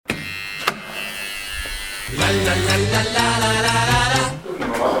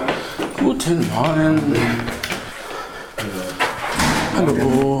Guten Morgen.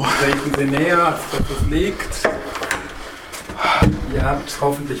 Hallo. Treten Sie näher, als das liegt. Ihr habt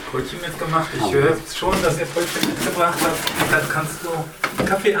hoffentlich Brötchen mitgemacht. Ich höre schon, dass ihr Brötchen mitgebracht habt. Dann kannst du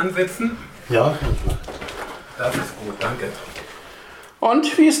Kaffee ansetzen. Ja. Das ist gut, danke.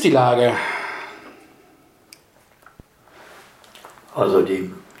 Und wie ist die Lage? Also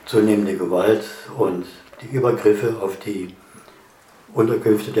die zunehmende Gewalt und die Übergriffe auf die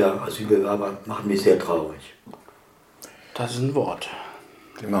Unterkünfte der Asylbewerber machen mich sehr traurig. Das ist ein Wort.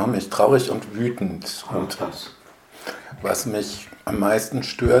 Die machen mich traurig und wütend. Und das. was mich am meisten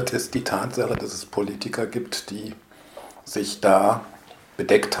stört, ist die Tatsache, dass es Politiker gibt, die sich da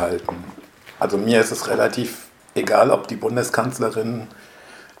bedeckt halten. Also mir ist es relativ egal, ob die Bundeskanzlerin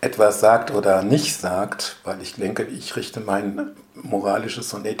etwas sagt oder nicht sagt, weil ich denke, ich richte mein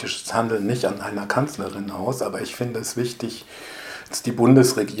moralisches und ethisches Handeln nicht an einer Kanzlerin aus, aber ich finde es wichtig, dass die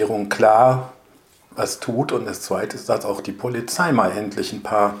Bundesregierung klar was tut, und das Zweite ist, dass auch die Polizei mal endlich ein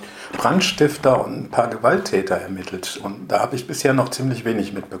paar Brandstifter und ein paar Gewalttäter ermittelt, und da habe ich bisher noch ziemlich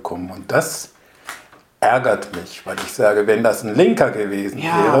wenig mitbekommen, und das ärgert mich, weil ich sage, wenn das ein Linker gewesen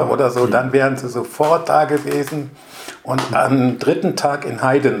wäre oder so, dann wären sie sofort da gewesen. Und am dritten Tag in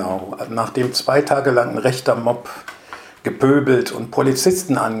Heidenau, nachdem 2 Tage lang ein rechter Mob gepöbelt und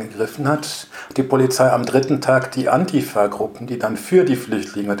Polizisten angegriffen hat, die Polizei am dritten Tag die Antifa-Gruppen, die dann für die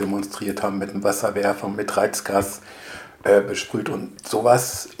Flüchtlinge demonstriert haben, mit einem Wasserwerfer, mit Reizgas besprüht. Und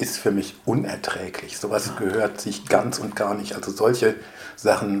sowas ist für mich unerträglich. Sowas gehört sich ganz und gar nicht. Also solche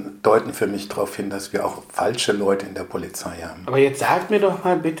Sachen deuten für mich darauf hin, dass wir auch falsche Leute in der Polizei haben. Aber jetzt sag mir doch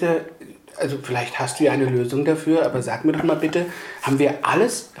mal bitte, also vielleicht hast du ja eine Lösung dafür, aber sag mir doch mal bitte, haben wir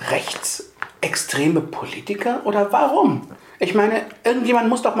alles rechtsextreme Politiker oder warum? Ich meine, irgendjemand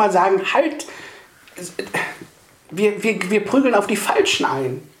muss doch mal sagen, halt, wir prügeln auf die Falschen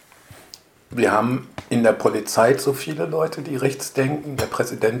ein. Wir haben in der Polizei so viele Leute, die rechts denken. Der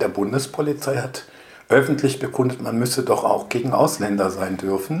Präsident der Bundespolizei hat öffentlich bekundet, man müsse doch auch gegen Ausländer sein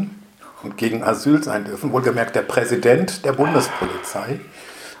dürfen und gegen Asyl sein dürfen. Wohlgemerkt der Präsident der Bundespolizei.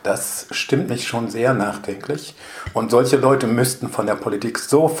 Das stimmt mich schon sehr nachdenklich. Und solche Leute müssten von der Politik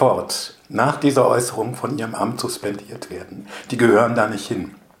sofort nach dieser Äußerung von ihrem Amt suspendiert werden. Die gehören da nicht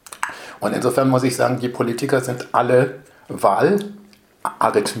hin. Und insofern muss ich sagen, die Politiker sind alle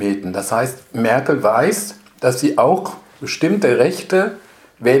Wahlarithmeten. Das heißt, Merkel weiß, dass sie auch bestimmte rechte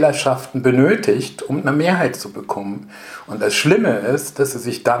Wählerschaften benötigt, um eine Mehrheit zu bekommen. Und das Schlimme ist, dass sie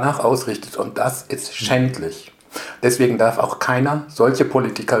sich danach ausrichtet. Und das ist schändlich. Deswegen darf auch keiner solche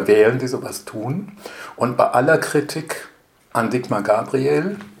Politiker wählen, die sowas tun. Und bei aller Kritik an Sigmar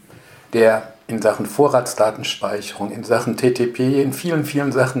Gabriel, der in Sachen Vorratsdatenspeicherung, in Sachen TTP, in vielen,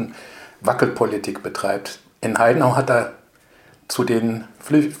 vielen Sachen Wackelpolitik betreibt. In Heidenau hat er zu den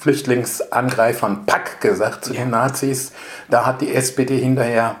Flüchtlingsangreifern Pack gesagt, zu den Nazis. Da hat die SPD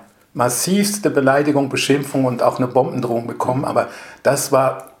hinterher massivste Beleidigung, Beschimpfung und auch eine Bombendrohung bekommen. Aber das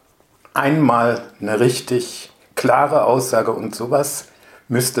war einmal eine richtig klare Aussage, und sowas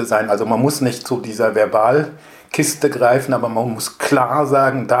müsste sein. Also man muss nicht zu dieser Verbalkiste greifen, aber man muss klar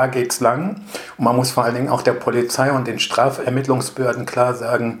sagen, da geht's lang. Und man muss vor allen Dingen auch der Polizei und den Strafermittlungsbehörden klar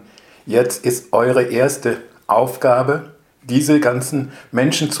sagen, jetzt ist eure erste Aufgabe, diese ganzen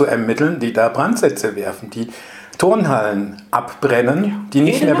Menschen zu ermitteln, die da Brandsätze werfen, die Turnhallen abbrennen, die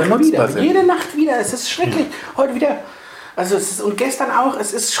nicht mehr benutzbar sind. Jede Nacht wieder, es ist schrecklich. Heute wieder, also und gestern auch,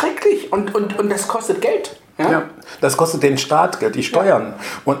 es ist schrecklich und das kostet Geld. Ja, das kostet den Staat Geld, die Steuern.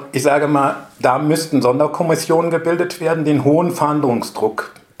 Und ich sage mal, da müssten Sonderkommissionen gebildet werden, die einen hohen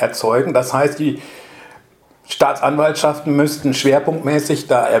Fahndungsdruck erzeugen. Das heißt, die Staatsanwaltschaften müssten schwerpunktmäßig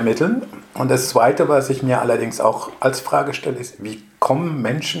da ermitteln. Und das Zweite, was ich mir allerdings auch als Frage stelle, ist, wie kommen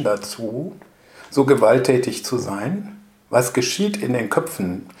Menschen dazu, so gewalttätig zu sein? Was geschieht in den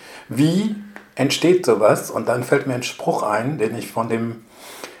Köpfen? Wie entsteht sowas? Und dann fällt mir ein Spruch ein, den ich von dem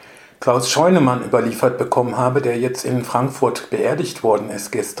Klaus Scheunemann überliefert bekommen habe, der jetzt in Frankfurt beerdigt worden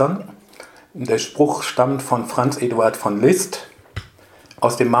ist gestern. Der Spruch stammt von Franz Eduard von Liszt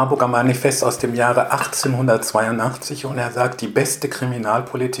aus dem Marburger Manifest aus dem Jahre 1882, und er sagt, die beste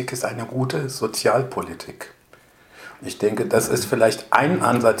Kriminalpolitik ist eine gute Sozialpolitik. Und ich denke, das ist vielleicht ein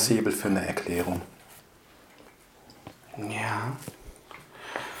Ansatzhebel für eine Erklärung. Ja.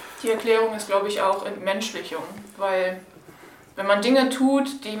 Die Erklärung ist, glaube ich, auch Entmenschlichung, weil wenn man Dinge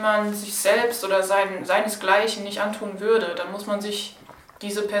tut, die man sich selbst oder seinesgleichen nicht antun würde, dann muss man sich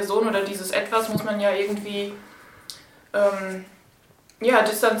diese Person oder dieses Etwas muss man ja irgendwie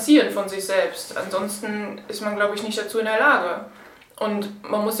distanzieren von sich selbst. Ansonsten ist man, glaube ich, nicht dazu in der Lage. Und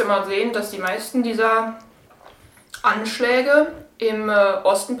man muss ja mal sehen, dass die meisten dieser Anschläge im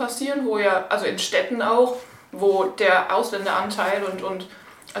Osten passieren, also in Städten auch, wo der Ausländeranteil und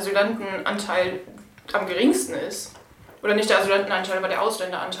Asylantenanteil am geringsten ist. Oder nicht der Asylantenanteil, aber der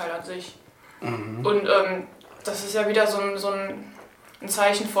Ausländeranteil an sich. Und das ist ja wieder so ein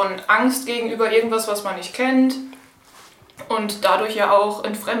Zeichen von Angst gegenüber irgendwas, was man nicht kennt. Und dadurch ja auch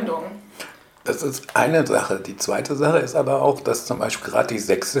Entfremdung. Das ist eine Sache. Die zweite Sache ist aber auch, dass zum Beispiel gerade die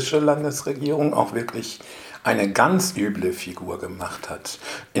sächsische Landesregierung auch wirklich eine ganz üble Figur gemacht hat.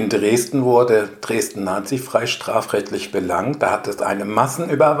 In Dresden wurde Dresden nazifrei strafrechtlich belangt. Da hat es eine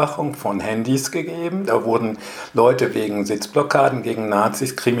Massenüberwachung von Handys gegeben. Da wurden Leute wegen Sitzblockaden gegen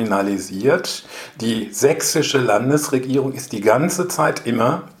Nazis kriminalisiert. Die sächsische Landesregierung ist die ganze Zeit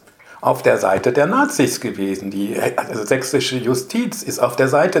immer auf der Seite der Nazis gewesen. Die sächsische Justiz ist auf der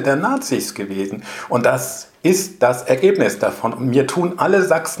Seite der Nazis gewesen. Und das ist das Ergebnis davon. Und mir tun alle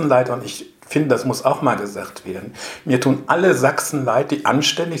Sachsen leid, und ich finde, das muss auch mal gesagt werden. Mir tun alle Sachsen leid, die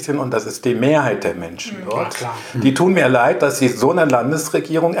anständig sind, und das ist die Mehrheit der Menschen dort. klar. Die tun mir leid, dass sie so eine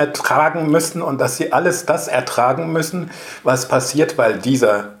Landesregierung ertragen müssen und dass sie alles das ertragen müssen, was passiert, weil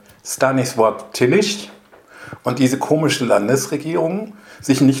dieser Stanisław Tillich und diese komische Landesregierung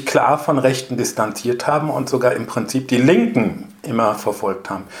sich nicht klar von Rechten distanziert haben und sogar im Prinzip die Linken immer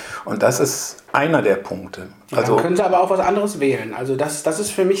verfolgt haben. Und das ist einer der Punkte. Also, dann können sie aber auch was anderes wählen. Also das ist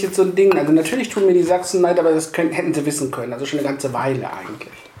für mich jetzt so ein Ding. Also natürlich tun mir die Sachsen leid, aber das hätten sie wissen können. Also schon eine ganze Weile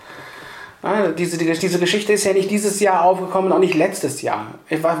eigentlich. Ja, diese Geschichte ist ja nicht dieses Jahr aufgekommen, auch nicht letztes Jahr.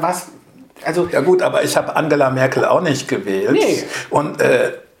 Ja gut, aber ich habe Angela Merkel auch nicht gewählt. Nee. Und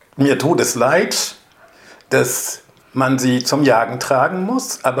mir tut es leid, dass man sie zum Jagen tragen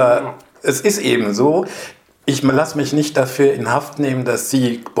muss, aber es ist eben so. Ich lasse mich nicht dafür in Haft nehmen, dass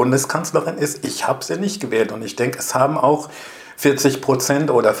sie Bundeskanzlerin ist. Ich habe sie nicht gewählt, und ich denke, es haben auch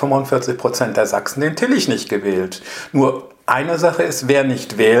 40% oder 45% der Sachsen den Tillich nicht gewählt. Nur eine Sache ist, wer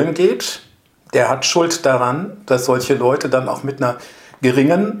nicht wählen geht, der hat Schuld daran, dass solche Leute dann auch mit einer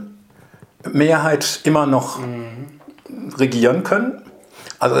geringen Mehrheit immer noch regieren können.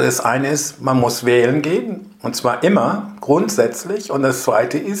 Also das eine ist, man muss wählen gehen, und zwar immer, grundsätzlich. Und das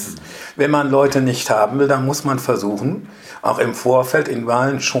zweite ist, wenn man Leute nicht haben will, dann muss man versuchen, auch im Vorfeld in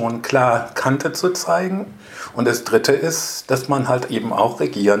Wahlen schon klar Kante zu zeigen. Und das dritte ist, dass man halt eben auch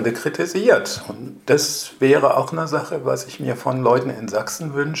Regierende kritisiert. Und das wäre auch eine Sache, was ich mir von Leuten in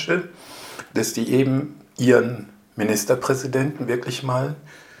Sachsen wünsche, dass die eben ihren Ministerpräsidenten wirklich mal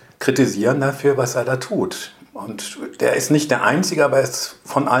kritisieren dafür, was er da tut. Und der ist nicht der Einzige, aber er ist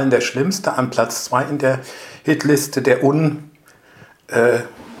von allen der Schlimmste, an Platz 2 in der Hitliste der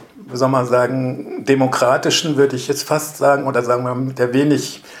demokratischen, würde ich jetzt fast sagen, oder sagen wir mit der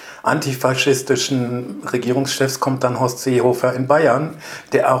wenig antifaschistischen Regierungschefs kommt dann Horst Seehofer in Bayern,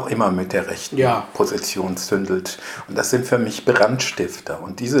 der auch immer mit der rechten Position zündelt. Und das sind für mich Brandstifter.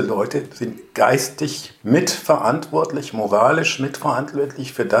 Und diese Leute sind geistig mitverantwortlich, moralisch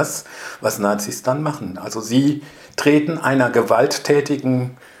mitverantwortlich für das, was Nazis dann machen. Also sie treten einer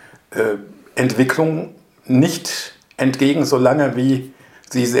gewalttätigen Entwicklung nicht entgegen, solange wie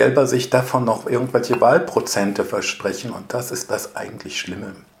sie selber sich davon noch irgendwelche Wahlprozente versprechen. Und das ist das eigentlich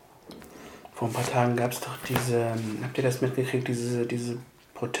Schlimme. Vor ein paar Tagen gab es doch habt ihr das mitgekriegt, diese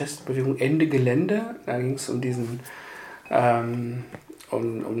Protestbewegung Ende Gelände? Da ging es um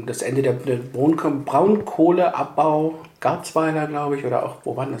um das Ende der Braunkohleabbau, Garzweiler, glaube ich, oder auch,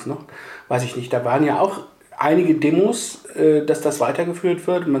 wo waren das noch? Weiß ich nicht. Da waren ja auch einige Demos, dass das weitergeführt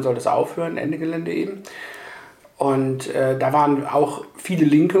wird. Man soll das aufhören, Ende Gelände eben. Und da waren auch viele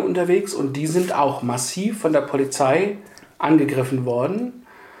Linke unterwegs, und die sind auch massiv von der Polizei angegriffen worden.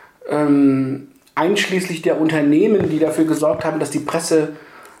 Einschließlich der Unternehmen, die dafür gesorgt haben, dass die Presse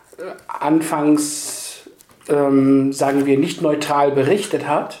anfangs, sagen wir, nicht neutral berichtet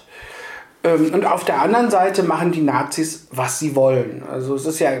hat. Und auf der anderen Seite machen die Nazis, was sie wollen. Also es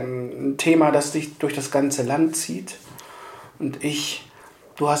ist ja ein Thema, das sich durch das ganze Land zieht. Und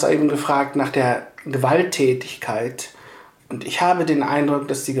du hast eben gefragt nach der Gewalttätigkeit. Und ich habe den Eindruck,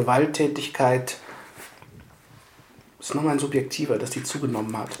 dass die Gewalttätigkeit, das ist nochmal ein subjektiver, dass die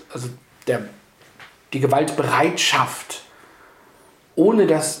zugenommen hat. Also die Gewaltbereitschaft, ohne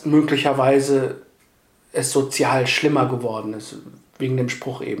dass möglicherweise es sozial schlimmer geworden ist. Wegen dem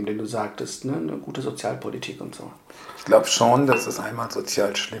Spruch eben, den du sagtest, ne? Eine gute Sozialpolitik und so. Ich glaube schon, dass es einmal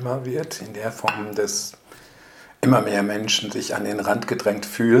sozial schlimmer wird, in der Form, dass immer mehr Menschen sich an den Rand gedrängt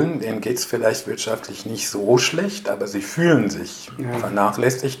fühlen. Denen geht es vielleicht wirtschaftlich nicht so schlecht, aber sie fühlen sich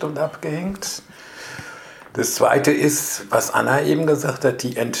vernachlässigt und abgehängt. Das Zweite ist, was Anna eben gesagt hat,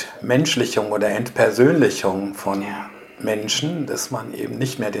 die Entmenschlichung oder Entpersönlichung von Menschen, dass man eben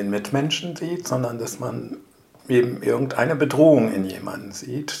nicht mehr den Mitmenschen sieht, sondern dass man eben irgendeine Bedrohung in jemanden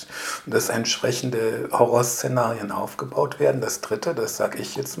sieht und dass entsprechende Horrorszenarien aufgebaut werden. Das Dritte, das sage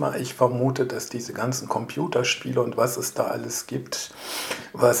ich jetzt mal, ich vermute, dass diese ganzen Computerspiele und was es da alles gibt,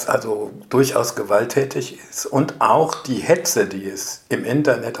 was also durchaus gewalttätig ist und auch die Hetze, die es im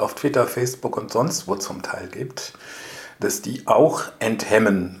Internet, auf Twitter, Facebook und sonst wo zum Teil gibt, dass die auch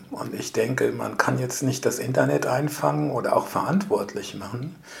enthemmen. Und ich denke, man kann jetzt nicht das Internet einfangen oder auch verantwortlich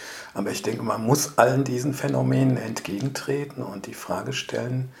machen, aber ich denke, man muss allen diesen Phänomenen entgegentreten und die Frage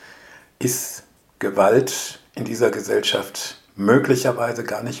stellen, ist Gewalt in dieser Gesellschaft möglicherweise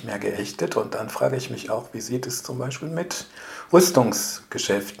gar nicht mehr geächtet? Und dann frage ich mich auch, wie sieht es zum Beispiel mit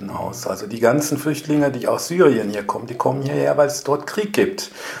Rüstungsgeschäften aus? Also die ganzen Flüchtlinge, die aus Syrien hier kommen, die kommen hierher, weil es dort Krieg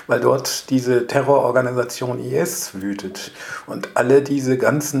gibt, weil dort diese Terrororganisation IS wütet. Und alle diese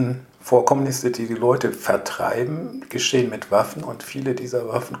ganzen Vorkommnisse, die die Leute vertreiben, geschehen mit Waffen und viele dieser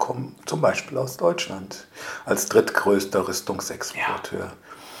Waffen kommen zum Beispiel aus Deutschland als drittgrößter Rüstungsexporteur. Ja.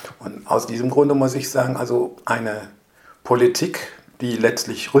 Und aus diesem Grunde muss ich sagen, also eine Politik, die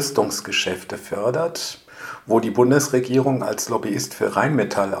letztlich Rüstungsgeschäfte fördert, wo die Bundesregierung als Lobbyist für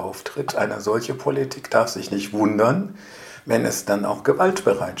Rheinmetall auftritt, eine solche Politik darf sich nicht wundern, wenn es dann auch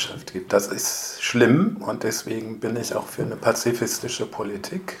Gewaltbereitschaft gibt. Das ist schlimm und deswegen bin ich auch für eine pazifistische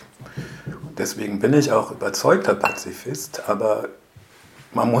Politik. Deswegen bin ich auch überzeugter Pazifist, aber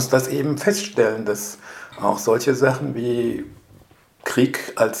man muss das eben feststellen, dass auch solche Sachen wie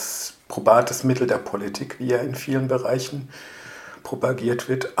Krieg als probates Mittel der Politik, wie er in vielen Bereichen propagiert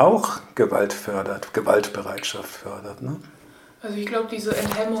wird, auch Gewalt fördert, Gewaltbereitschaft fördert. Ne? Also ich glaube, diese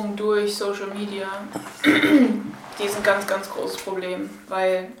Enthemmung durch Social Media, die ist ein ganz, ganz großes Problem,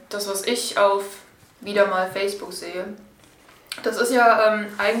 weil das, was ich auf wieder mal Facebook sehe, das ist ja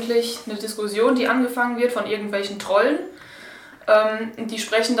eigentlich eine Diskussion, die angefangen wird von irgendwelchen Trollen. Die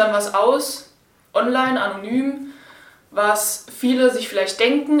sprechen dann was aus, online, anonym, was viele sich vielleicht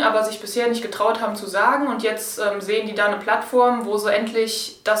denken, aber sich bisher nicht getraut haben zu sagen. Und jetzt sehen die da eine Plattform, wo sie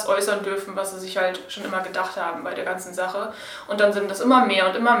endlich das äußern dürfen, was sie sich halt schon immer gedacht haben bei der ganzen Sache. Und dann sind das immer mehr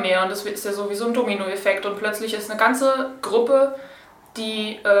und immer mehr. Und das ist ja sowieso ein Dominoeffekt. Und plötzlich ist eine ganze Gruppe,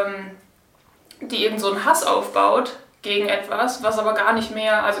 die irgend so einen Hass aufbaut gegen etwas, was aber gar nicht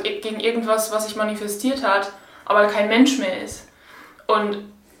mehr, also gegen irgendwas, was sich manifestiert hat, aber kein Mensch mehr ist. Und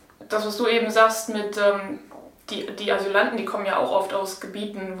das, was du eben sagst mit die Asylanten, die kommen ja auch oft aus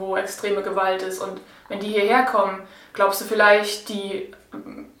Gebieten, wo extreme Gewalt ist. Und wenn die hierher kommen, glaubst du vielleicht, die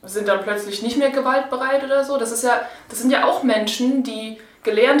sind dann plötzlich nicht mehr gewaltbereit oder so? Das sind ja auch Menschen, die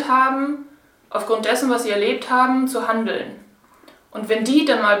gelernt haben, aufgrund dessen, was sie erlebt haben, zu handeln. Und wenn die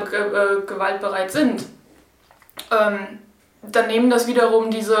dann mal gewaltbereit sind, dann nehmen das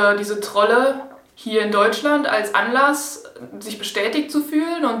wiederum diese Trolle hier in Deutschland als Anlass, sich bestätigt zu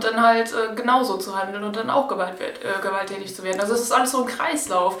fühlen und dann halt genauso zu handeln und dann auch gewalttätig zu werden. Also es ist alles so ein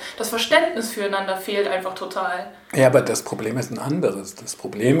Kreislauf. Das Verständnis füreinander fehlt einfach total. Ja, aber das Problem ist ein anderes. Das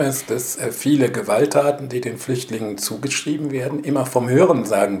Problem ist, dass viele Gewalttaten, die den Flüchtlingen zugeschrieben werden, immer vom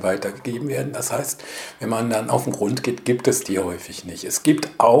Hörensagen weitergegeben werden. Das heißt, wenn man dann auf den Grund geht, gibt es die häufig nicht. Es gibt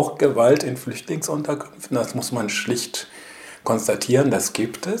auch Gewalt in Flüchtlingsunterkünften, das muss man schlicht konstatieren, das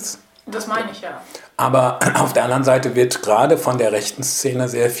gibt es. Das meine ich, ja. Aber auf der anderen Seite wird gerade von der rechten Szene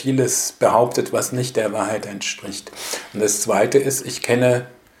sehr vieles behauptet, was nicht der Wahrheit entspricht. Und das Zweite ist, ich kenne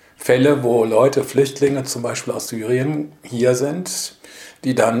Fälle, wo Leute, Flüchtlinge zum Beispiel aus Syrien hier sind,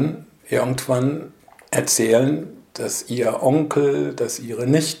 die dann irgendwann erzählen, dass ihr Onkel, dass ihre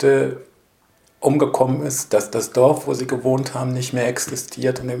Nichte umgekommen ist, dass das Dorf, wo sie gewohnt haben, nicht mehr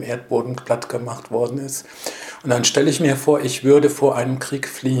existiert und im Erdboden platt gemacht worden ist. Und dann stelle ich mir vor, ich würde vor einem Krieg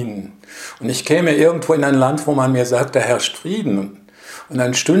fliehen. Und ich käme irgendwo in ein Land, wo man mir sagt, da herrscht Frieden. Und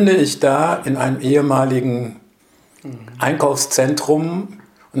dann stünde ich da in einem ehemaligen Einkaufszentrum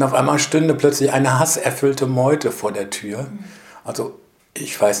und auf einmal stünde plötzlich eine hasserfüllte Meute vor der Tür. Also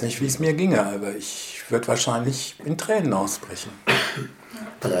ich weiß nicht, wie es mir ginge, aber ich würde wahrscheinlich in Tränen ausbrechen.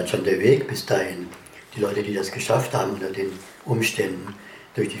 Allein schon der Weg bis dahin, die Leute, die das geschafft haben unter den Umständen,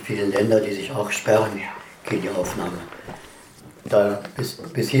 durch die vielen Länder, die sich auch sperren gegen die Aufnahme. Da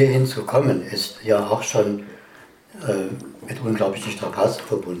bis hierhin zu kommen, ist ja auch schon mit unglaublichen Strapazen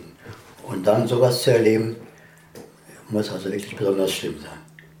verbunden. Und dann sowas zu erleben, muss also wirklich besonders schlimm sein.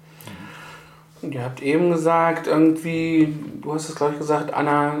 Und ihr habt eben gesagt, irgendwie, du hast es glaube ich gesagt,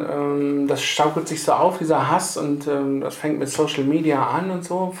 Anna, das schaukelt sich so auf, dieser Hass, und das fängt mit Social Media an und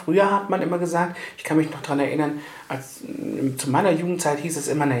so. Früher hat man immer gesagt, ich kann mich noch daran erinnern, zu meiner Jugendzeit hieß es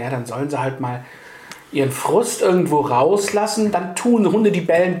immer, naja, dann sollen sie halt mal ihren Frust irgendwo rauslassen, dann tun Hunde, die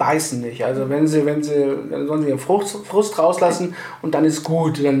bellen, beißen nicht. Also dann sollen sie ihren Frust rauslassen und dann ist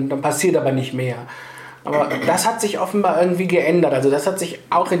gut, dann passiert aber nicht mehr. Aber das hat sich offenbar irgendwie geändert. Also das hat sich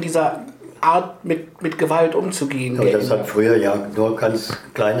auch in dieser Art mit Gewalt umzugehen Aber das geändert. hat früher ja nur ganz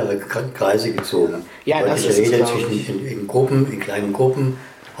kleinere Kreise gezogen. Ja, heute das ist es, redet glaub ich. in Gruppen, in kleinen Gruppen,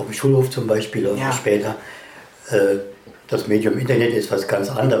 auf dem Schulhof zum Beispiel oder Ja. später. Das Medium Internet ist was ganz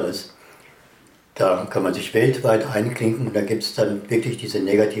anderes. Da kann man sich weltweit einklinken und da gibt es dann wirklich diese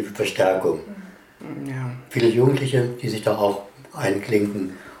negative Verstärkung. Ja. Viele Jugendliche, die sich da auch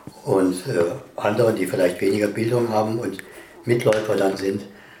einklinken und andere, die vielleicht weniger Bildung haben und Mitläufer dann sind,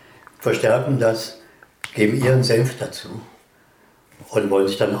 verstärken das, geben ihren Senf dazu und wollen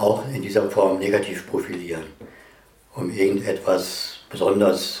sich dann auch in dieser Form negativ profilieren, um irgendetwas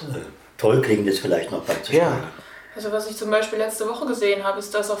besonders Tollklingendes vielleicht noch beizusteuern. Ja. Also was ich zum Beispiel letzte Woche gesehen habe,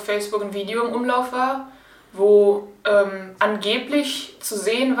 ist, dass auf Facebook ein Video im Umlauf war, wo angeblich zu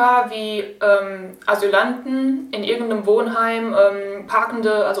sehen war, wie Asylanten in irgendeinem Wohnheim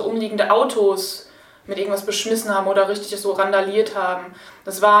parkende, also umliegende Autos mit irgendwas beschmissen haben oder richtig so randaliert haben.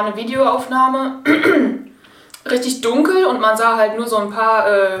 Das war eine Videoaufnahme, richtig dunkel und man sah halt nur so ein paar,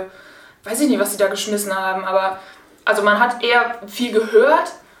 weiß ich nicht, was sie da geschmissen haben, aber also man hat eher viel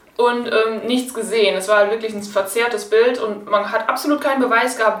gehört und nichts gesehen. Es war halt wirklich ein verzerrtes Bild und man hat absolut keinen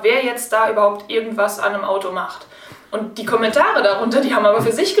Beweis gehabt, wer jetzt da überhaupt irgendwas an einem Auto macht. Und die Kommentare darunter, die haben aber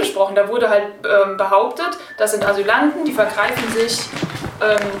für sich gesprochen. Da wurde halt behauptet, das sind Asylanten, die vergreifen sich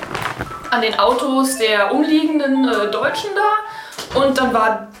an den Autos der umliegenden Deutschen da. Und dann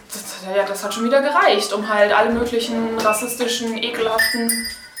war, das hat schon wieder gereicht, um halt alle möglichen rassistischen, ekelhaften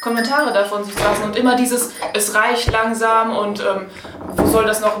Kommentare davon sich zu lassen. Und immer dieses, es reicht langsam und wo soll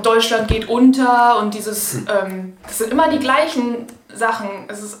das noch, Deutschland geht unter und dieses, das sind immer die gleichen Sachen.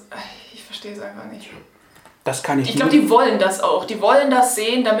 Ich verstehe es einfach nicht. Das kann Ich glaube, die wollen das auch. Die wollen das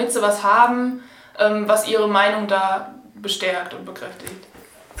sehen, damit sie was haben, was ihre Meinung da bestärkt und bekräftigt.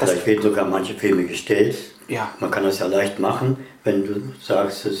 Vielleicht werden sogar manche Filme gestellt. Ja. Man kann das ja leicht machen, wenn du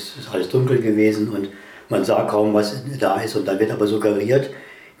sagst, es ist alles dunkel gewesen und man sah kaum, was da ist. Und dann wird aber suggeriert,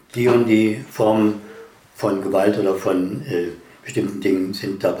 die und die Formen von Gewalt oder von bestimmten Dingen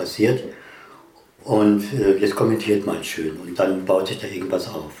sind da passiert. Und jetzt kommentiert man schön und dann baut sich da irgendwas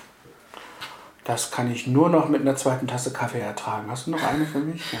auf. Das kann ich nur noch mit einer zweiten Tasse Kaffee ertragen. Hast du noch eine für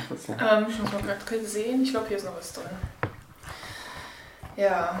mich? Ja, das ist ja. Ich muss mal gerade sehen. Ich glaube, hier ist noch was drin.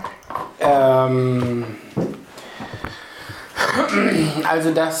 Ja.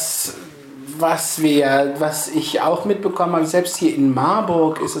 Also das, was ich auch mitbekommen habe, selbst hier in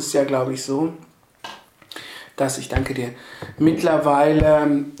Marburg ist es ja, glaube ich, so, dass, ich danke dir,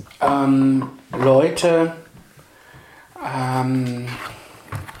 mittlerweile Leute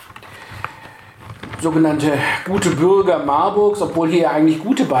sogenannte gute Bürger Marburgs, obwohl hier eigentlich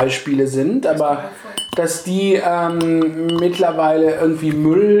gute Beispiele sind, aber dass die mittlerweile irgendwie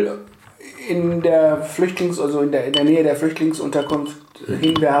Müll in der also in der Nähe der Flüchtlingsunterkunft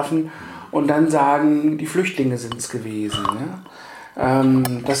hinwerfen und dann sagen, die Flüchtlinge sind es gewesen.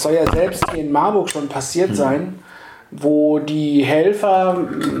 Ne? Das soll ja selbst hier in Marburg schon passiert sein, wo die Helfer,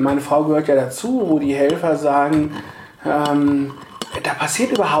 meine Frau gehört ja dazu, wo die Helfer sagen, da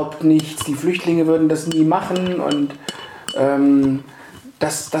passiert überhaupt nichts, die Flüchtlinge würden das nie machen und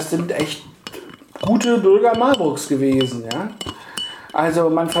das sind echt gute Bürger Marburgs gewesen. Ja? Also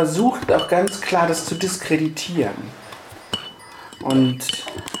man versucht auch ganz klar, das zu diskreditieren. Und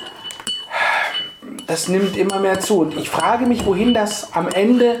das nimmt immer mehr zu. Und ich frage mich, wohin das am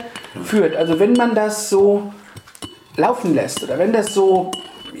Ende führt. Also wenn man das so laufen lässt oder wenn das so,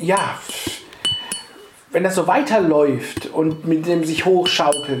 ja, wenn das so weiterläuft und mit dem sich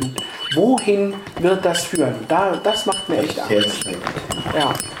hochschaukeln, wohin wird das führen? Das macht mir echt Angst.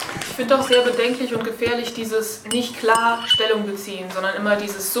 Ja. Ich finde auch sehr bedenklich und gefährlich dieses nicht klar Stellung beziehen, sondern immer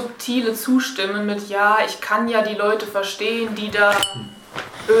dieses subtile Zustimmen mit, ja, ich kann ja die Leute verstehen, die da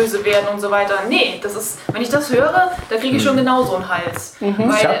böse werden und so weiter. Nee, das ist, wenn ich das höre, da kriege ich schon genauso einen Hals.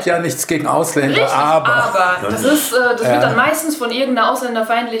 Ich habe ja nichts gegen Ausländer, richtig, aber das wird dann meistens von irgendeinem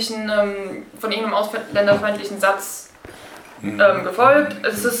ausländerfeindlichen Satz gefolgt.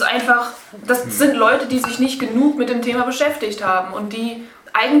 Es ist einfach, das sind Leute, die sich nicht genug mit dem Thema beschäftigt haben und die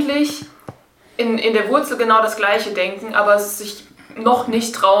eigentlich in der Wurzel genau das Gleiche denken, aber es sich noch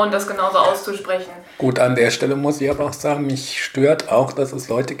nicht trauen, das genauso auszusprechen. Gut, an der Stelle muss ich aber auch sagen, mich stört auch, dass es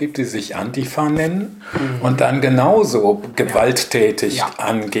Leute gibt, die sich Antifa nennen und dann genauso gewalttätig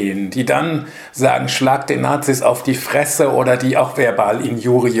angehen, die dann sagen, schlag den Nazis auf die Fresse oder die auch verbal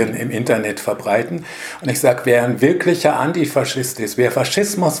Injurien im Internet verbreiten. Und ich sage, wer ein wirklicher Antifaschist ist, wer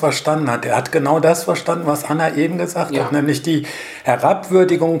Faschismus verstanden hat, der hat genau das verstanden, was Anna eben gesagt hat, nämlich die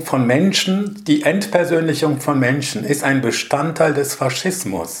Herabwürdigung von Menschen, die Entpersönlichung von Menschen ist ein Bestandteil des des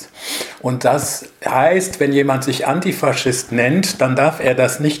Faschismus. Und das heißt, wenn jemand sich Antifaschist nennt, dann darf er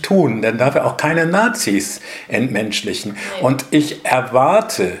das nicht tun. Dann darf er auch keine Nazis entmenschlichen. Nee. Und ich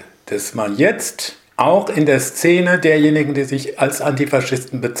erwarte, dass man jetzt auch in der Szene derjenigen, die sich als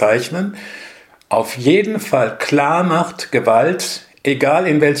Antifaschisten bezeichnen, auf jeden Fall klar macht, Gewalt, egal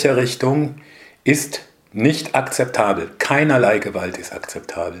in welcher Richtung, ist nicht akzeptabel. Keinerlei Gewalt ist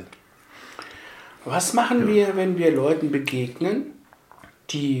akzeptabel. Was machen wir, wenn wir Leuten begegnen,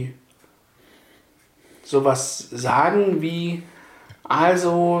 die sowas sagen wie,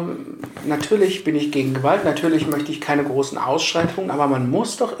 also natürlich bin ich gegen Gewalt, natürlich möchte ich keine großen Ausschreitungen, aber man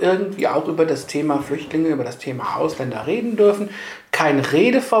muss doch irgendwie auch über das Thema Flüchtlinge, über das Thema Ausländer reden dürfen. Kein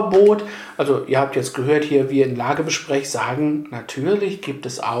Redeverbot. Also ihr habt jetzt gehört hier, wir im Lagebesprech sagen, natürlich gibt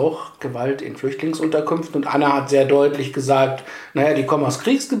es auch Gewalt in Flüchtlingsunterkünften. Und Anna hat sehr deutlich gesagt, naja, die kommen aus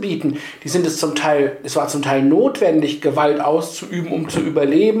Kriegsgebieten. Es war zum Teil notwendig, Gewalt auszuüben, um zu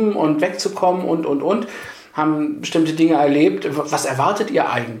überleben und wegzukommen und. Haben bestimmte Dinge erlebt. Was erwartet ihr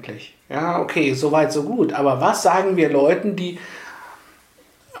eigentlich? Ja, okay, soweit, so gut. Aber was sagen wir Leuten, die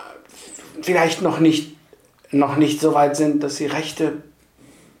vielleicht noch nicht so weit sind, dass sie rechtes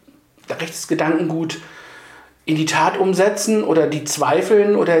Gedankengut in die Tat umsetzen oder die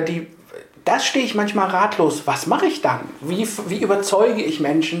zweifeln oder die... Das stehe ich manchmal ratlos. Was mache ich dann? Wie überzeuge ich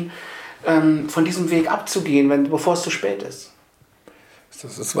Menschen, von diesem Weg abzugehen, bevor es zu spät ist?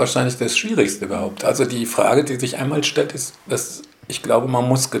 Das ist wahrscheinlich das Schwierigste überhaupt. Also die Frage, die sich einmal stellt, ist, dass ich glaube, man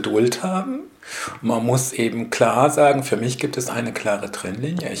muss Geduld haben. Man muss eben klar sagen, für mich gibt es eine klare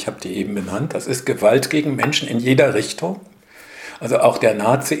Trennlinie. Ich habe die eben benannt. Das ist Gewalt gegen Menschen in jeder Richtung. Also auch der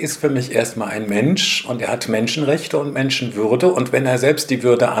Nazi ist für mich erstmal ein Mensch und er hat Menschenrechte und Menschenwürde. Und wenn er selbst die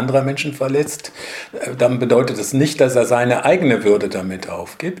Würde anderer Menschen verletzt, dann bedeutet es nicht, dass er seine eigene Würde damit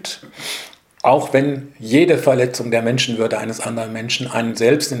aufgibt. Auch wenn jede Verletzung der Menschenwürde eines anderen Menschen einen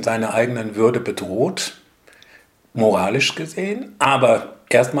selbst in seiner eigenen Würde bedroht, moralisch gesehen. Aber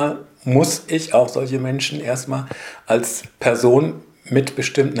erstmal muss ich auch solche Menschen erstmal als Person mit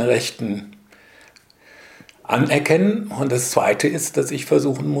bestimmten Rechten anerkennen. Und das Zweite ist, dass ich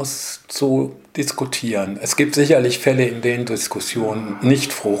versuchen muss zu diskutieren. Es gibt sicherlich Fälle, in denen Diskussionen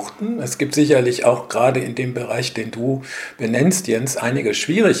nicht fruchten. Es gibt sicherlich auch gerade in dem Bereich, den du benennst, Jens, einige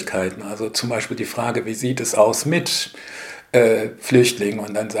Schwierigkeiten. Also zum Beispiel die Frage, wie sieht es aus mit Flüchtlingen?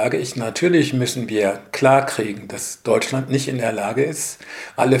 Und dann sage ich, natürlich müssen wir klarkriegen, dass Deutschland nicht in der Lage ist,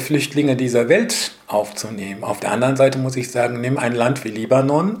 alle Flüchtlinge dieser Welt aufzunehmen. Auf der anderen Seite muss ich sagen, nimm ein Land wie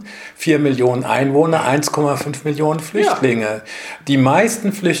Libanon, 4 Millionen Einwohner, 1,5 Millionen Flüchtlinge. Ja. Die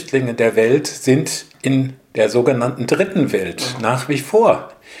meisten Flüchtlinge der Welt sind in der sogenannten Dritten Welt, nach wie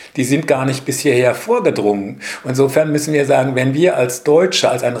vor. Die sind gar nicht bis hierher vorgedrungen. Insofern müssen wir sagen, wenn wir als Deutsche,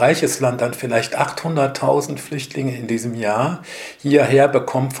 als ein reiches Land, dann vielleicht 800.000 Flüchtlinge in diesem Jahr hierher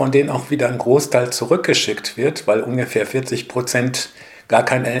bekommen, von denen auch wieder ein Großteil zurückgeschickt wird, weil ungefähr 40% gar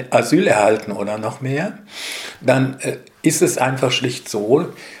kein Asyl erhalten oder noch mehr, dann ist es einfach schlicht so,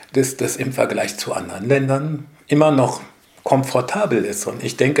 dass das im Vergleich zu anderen Ländern immer noch komfortabel ist. Und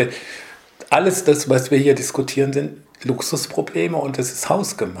ich denke, alles das, was wir hier diskutieren, sind Luxusprobleme und es ist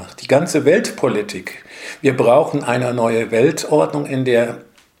hausgemacht. Die ganze Weltpolitik. Wir brauchen eine neue Weltordnung, in der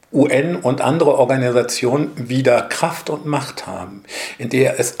UN und andere Organisationen wieder Kraft und Macht haben, in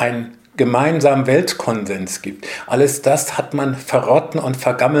der es einen gemeinsamen Weltkonsens gibt. Alles das hat man verrotten und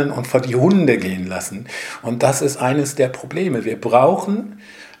vergammeln und vor die Hunde gehen lassen. Und das ist eines der Probleme. Wir brauchen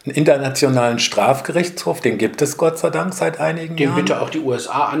einen internationalen Strafgerichtshof, den gibt es Gott sei Dank seit einigen Jahren. Den bitte auch die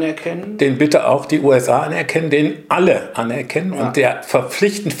USA anerkennen. Den bitte auch die USA anerkennen, den alle anerkennen und der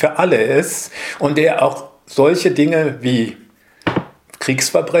verpflichtend für alle ist und der auch solche Dinge wie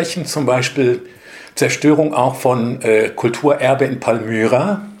Kriegsverbrechen, zum Beispiel Zerstörung auch von Kulturerbe in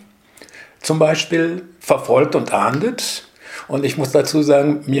Palmyra, zum Beispiel verfolgt und ahndet. Und ich muss dazu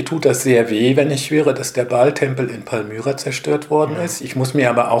sagen, mir tut das sehr weh, wenn ich höre, dass der Baal-Tempel in Palmyra zerstört worden ist. Ich muss mir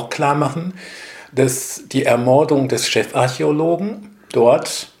aber auch klar machen, dass die Ermordung des Chefarchäologen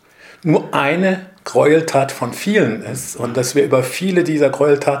dort nur eine Gräueltat von vielen ist und dass wir über viele dieser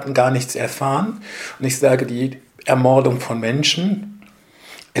Gräueltaten gar nichts erfahren. Und ich sage, die Ermordung von Menschen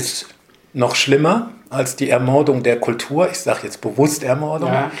ist noch schlimmer als die Ermordung der Kultur. Ich sage jetzt bewusst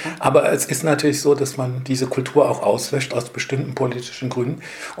Ermordung. Ja. Aber es ist natürlich so, dass man diese Kultur auch auslöscht aus bestimmten politischen Gründen.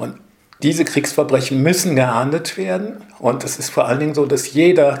 Und diese Kriegsverbrechen müssen geahndet werden. Und es ist vor allen Dingen so, dass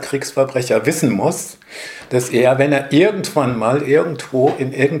jeder Kriegsverbrecher wissen muss, dass er, wenn er irgendwann mal irgendwo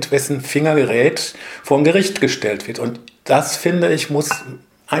in irgendwessen Finger gerät, vor ein Gericht gestellt wird. Und das, finde ich, muss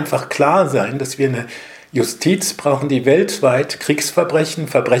einfach klar sein, dass wir eine Justiz brauchen, die weltweit Kriegsverbrechen,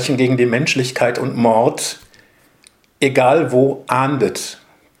 Verbrechen gegen die Menschlichkeit und Mord egal wo ahndet.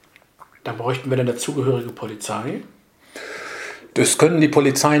 Dann bräuchten wir eine dazugehörige Polizei. Das können die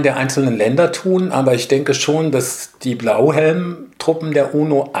Polizeien der einzelnen Länder tun, aber ich denke schon, dass die Blauhelm-Truppen der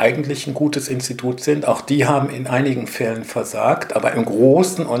UNO eigentlich ein gutes Institut sind. Auch die haben in einigen Fällen versagt, aber im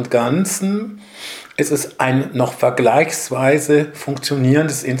Großen und Ganzen ist es ein noch vergleichsweise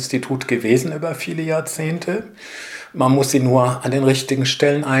funktionierendes Institut gewesen über viele Jahrzehnte. Man muss sie nur an den richtigen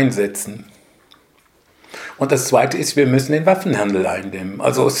Stellen einsetzen. Und das Zweite ist, wir müssen den Waffenhandel eindämmen.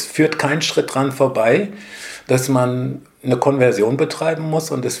 Also es führt kein Schritt dran vorbei, dass man eine Konversion betreiben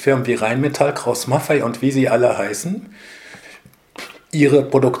muss und dass Firmen wie Rheinmetall, Krauss-Maffei und wie sie alle heißen, ihre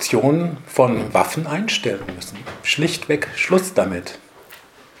Produktion von Waffen einstellen müssen. Schlichtweg Schluss damit.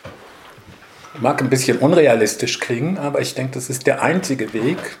 Mag ein bisschen unrealistisch klingen, aber ich denke, das ist der einzige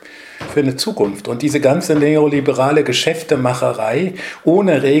Weg für eine Zukunft. Und diese ganze neoliberale Geschäftemacherei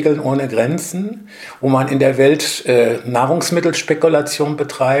ohne Regeln, ohne Grenzen, wo man in der Welt Nahrungsmittelspekulation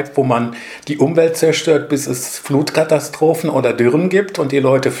betreibt, wo man die Umwelt zerstört, bis es Flutkatastrophen oder Dürren gibt und die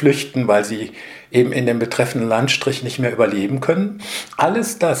Leute flüchten, weil sie eben in dem betreffenden Landstrich nicht mehr überleben können.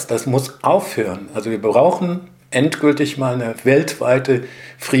 Alles das muss aufhören. Also wir brauchen endgültig mal eine weltweite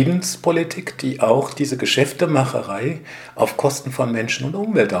Friedenspolitik, die auch diese Geschäftemacherei auf Kosten von Menschen und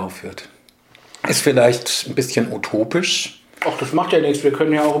Umwelt aufhört. Ist vielleicht ein bisschen utopisch. Ach, das macht ja nichts. Wir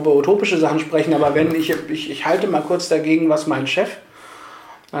können ja auch über utopische Sachen sprechen, aber wenn ich halte mal kurz dagegen, was mein Chef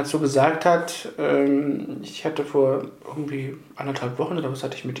dazu gesagt hat. Ich hatte vor irgendwie 1,5 Wochen oder was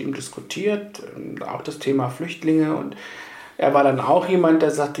hatte ich mit ihm diskutiert, auch das Thema Flüchtlinge, und er war dann auch jemand,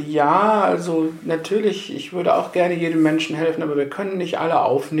 der sagte, ja, also natürlich, ich würde auch gerne jedem Menschen helfen, aber wir können nicht alle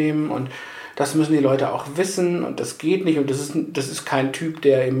aufnehmen und das müssen die Leute auch wissen und das geht nicht und das ist kein Typ,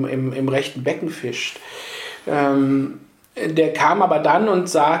 der im rechten Becken fischt. Der kam aber dann und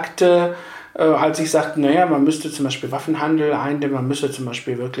sagte, als ich sagte, naja, man müsste zum Beispiel Waffenhandel eindämmen, man müsste zum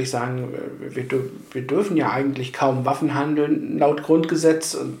Beispiel wirklich sagen, wir dürfen ja eigentlich kaum Waffen handeln laut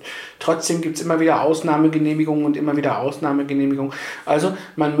Grundgesetz und trotzdem gibt es immer wieder Ausnahmegenehmigungen und immer wieder Ausnahmegenehmigungen. Also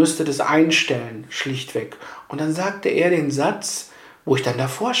man müsste das einstellen, schlichtweg. Und dann sagte er den Satz, wo ich dann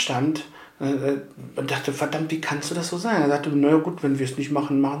davor stand und dachte, verdammt, wie kannst du das so sagen? Er sagte, naja gut, wenn wir es nicht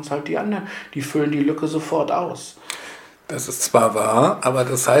machen, machen es halt die anderen. Die füllen die Lücke sofort aus. Das ist zwar wahr, aber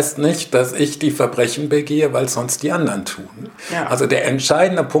das heißt nicht, dass ich die Verbrechen begehe, weil sonst die anderen tun. Ja. Also der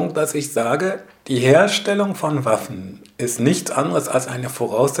entscheidende Punkt, dass ich sage, die Herstellung von Waffen ist nichts anderes als eine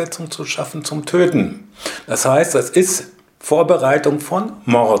Voraussetzung zu schaffen zum Töten. Das heißt, das ist Vorbereitung von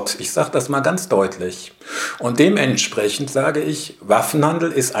Mord. Ich sage das mal ganz deutlich. Und dementsprechend sage ich,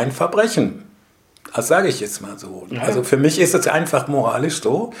 Waffenhandel ist ein Verbrechen. Das sage ich jetzt mal so. Ja. Also für mich ist es einfach moralisch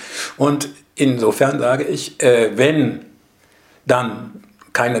so. Und insofern sage ich, wenn dann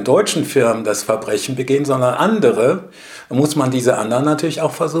keine deutschen Firmen das Verbrechen begehen, sondern andere, dann muss man diese anderen natürlich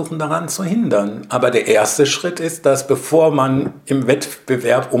auch versuchen, daran zu hindern. Aber der erste Schritt ist, dass bevor man im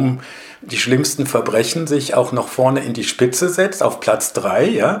Wettbewerb um die schlimmsten Verbrechen sich auch noch vorne in die Spitze setzt, auf Platz 3,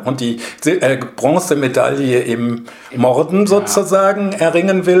 ja, und die Bronzemedaille im Morden sozusagen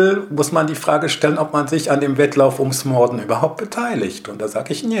erringen will, muss man die Frage stellen, ob man sich an dem Wettlauf ums Morden überhaupt beteiligt. Und da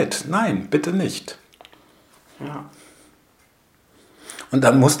sage ich nicht, nein, bitte nicht. Ja. Und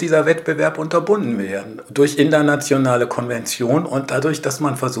dann muss dieser Wettbewerb unterbunden werden durch internationale Konventionen und dadurch, dass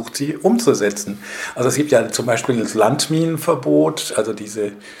man versucht, sie umzusetzen. Also es gibt ja zum Beispiel das Landminenverbot, also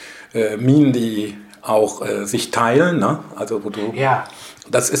diese Minen, die auch sich teilen, ne? Also wo du, ja.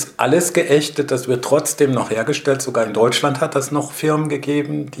 Das ist alles geächtet, das wird trotzdem noch hergestellt. Sogar in Deutschland hat es noch Firmen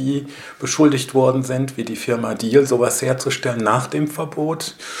gegeben, die beschuldigt worden sind, wie die Firma Diehl, sowas herzustellen nach dem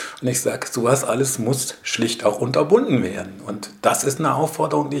Verbot. Und ich sage, sowas alles muss schlicht auch unterbunden werden. Und das ist eine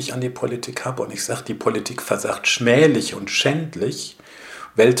Aufforderung, die ich an die Politik habe. Und ich sage, die Politik versagt schmählich und schändlich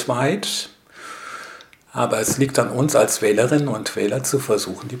weltweit. Aber es liegt an uns als Wählerinnen und Wähler zu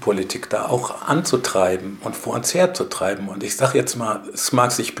versuchen, die Politik da auch anzutreiben und vor uns herzutreiben. Und ich sage jetzt mal, es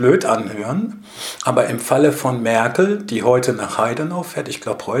mag sich blöd anhören, aber im Falle von Merkel, die heute nach Heidenau fährt, ich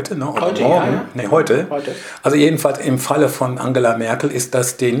glaube heute, ne? Oder heute, morgen? Ja. Nee, heute. Also jedenfalls im Falle von Angela Merkel ist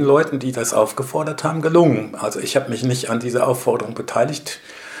das den Leuten, die das aufgefordert haben, gelungen. Also ich habe mich nicht an dieser Aufforderung beteiligt,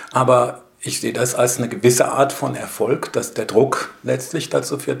 aber ich sehe das als eine gewisse Art von Erfolg, dass der Druck letztlich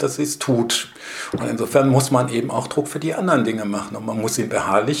dazu führt, dass sie es tut. Und insofern muss man eben auch Druck für die anderen Dinge machen. Und man muss ihn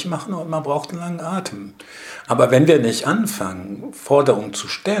beharrlich machen und man braucht einen langen Atem. Aber wenn wir nicht anfangen, Forderungen zu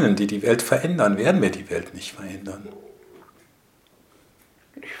stellen, die die Welt verändern, werden wir die Welt nicht verändern.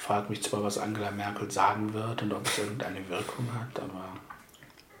 Ich frage mich zwar, was Angela Merkel sagen wird und ob es irgendeine Wirkung hat, aber...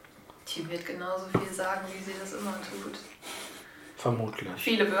 Die wird genauso viel sagen, wie sie das immer tut. Vermutlich.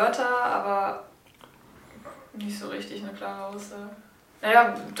 Viele Wörter, aber nicht so richtig eine klare Aussage.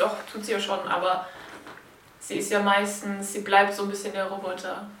 Naja, doch, tut sie ja schon, aber sie ist ja meistens, sie bleibt so ein bisschen der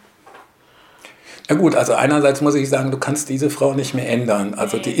Roboter. Ja gut, also einerseits muss ich sagen, du kannst diese Frau nicht mehr ändern.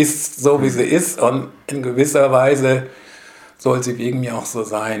 Also die ist so, wie sie ist und in gewisser Weise soll sie wegen mir auch so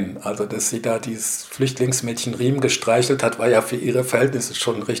sein. Also dass sie da dieses Flüchtlingsmädchen Riem gestreichelt hat, war ja für ihre Verhältnisse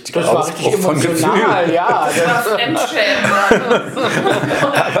schon ein richtiger Ausbruch von Gefühl. Ja, Das war Fremdschämen.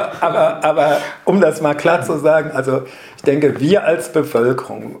 Aber um das mal klar zu sagen, also ich denke, wir als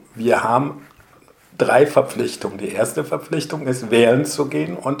Bevölkerung, wir haben 3 Verpflichtungen. Die erste Verpflichtung ist, wählen zu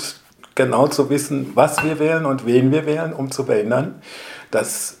gehen und genau zu wissen, was wir wählen und wen wir wählen, um zu verhindern,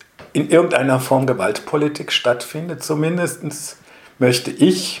 dass in irgendeiner Form Gewaltpolitik stattfindet. Zumindest möchte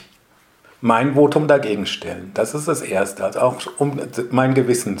ich mein Votum dagegen stellen. Das ist das Erste, also auch um mein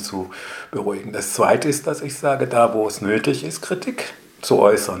Gewissen zu beruhigen. Das Zweite ist, dass ich sage, da wo es nötig ist, Kritik zu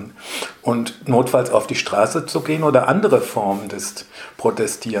äußern und notfalls auf die Straße zu gehen oder andere Formen des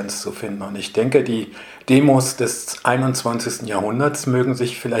Protestierens zu finden. Und ich denke, die Demos des 21. Jahrhunderts mögen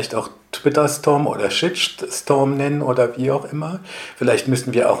sich vielleicht auch Twitter-Storm oder Shitstorm nennen oder wie auch immer. Vielleicht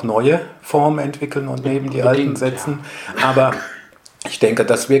müssen wir auch neue Formen entwickeln und neben die alten setzen. Ja. Aber ich denke,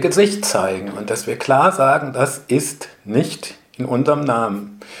 dass wir Gesicht zeigen und dass wir klar sagen, das ist nicht in unserem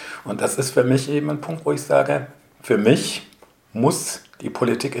Namen. Und das ist für mich eben ein Punkt, wo ich sage, für mich muss die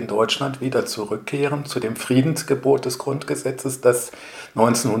Politik in Deutschland wieder zurückkehren zu dem Friedensgebot des Grundgesetzes, das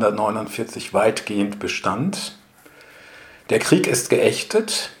 1949 weitgehend bestand. Der Krieg ist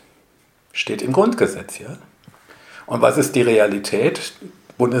geächtet, steht im Grundgesetz, ja. Und was ist die Realität? Die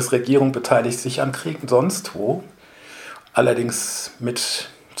Bundesregierung beteiligt sich an Kriegen sonst wo, allerdings mit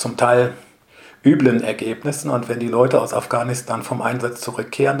zum Teil üblen Ergebnissen. Und wenn die Leute aus Afghanistan vom Einsatz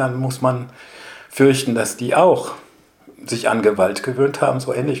zurückkehren, dann muss man fürchten, dass die auch sich an Gewalt gewöhnt haben,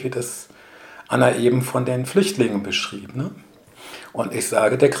 so ähnlich wie das Anna eben von den Flüchtlingen beschrieb. Ne? Und ich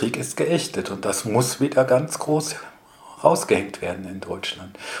sage, der Krieg ist geächtet und das muss wieder ganz groß rausgehängt werden in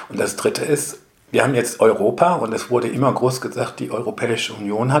Deutschland. Und das Dritte ist, wir haben jetzt Europa und es wurde immer groß gesagt, die Europäische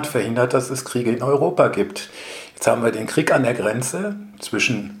Union hat verhindert, dass es Kriege in Europa gibt. Jetzt haben wir den Krieg an der Grenze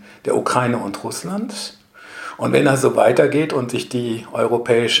zwischen der Ukraine und Russland. Und wenn das so weitergeht und sich die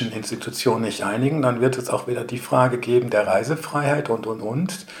europäischen Institutionen nicht einigen, dann wird es auch wieder die Frage geben der Reisefreiheit und.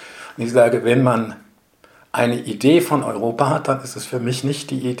 Und ich sage, wenn man eine Idee von Europa hat, dann ist es für mich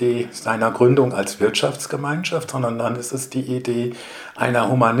nicht die Idee seiner Gründung als Wirtschaftsgemeinschaft, sondern dann ist es die Idee einer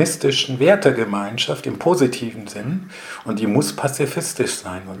humanistischen Wertegemeinschaft im positiven Sinn. Und die muss pazifistisch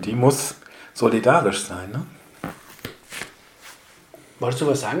sein und die muss solidarisch sein. Ne? Wolltest du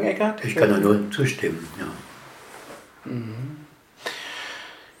was sagen, Eckart? Ich kann da nur zustimmen, ja.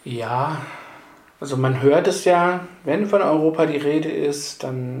 Ja, also man hört es ja, wenn von Europa die Rede ist,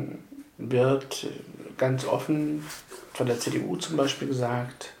 dann wird ganz offen von der CDU zum Beispiel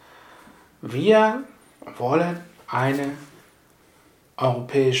gesagt, wir wollen eine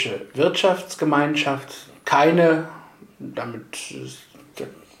europäische Wirtschaftsgemeinschaft, keine, damit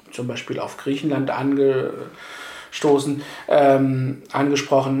zum Beispiel auf Griechenland angesprochen,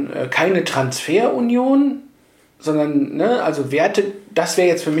 keine Transferunion, sondern, ne, also Werte, das wäre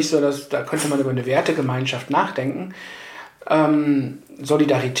jetzt für mich so, da könnte man über eine Wertegemeinschaft nachdenken.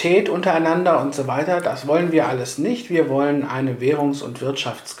 Solidarität untereinander und so weiter, das wollen wir alles nicht. Wir wollen eine Währungs- und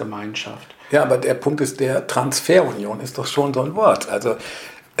Wirtschaftsgemeinschaft. Ja, aber der Punkt ist, der Transferunion ist doch schon so ein Wort. Also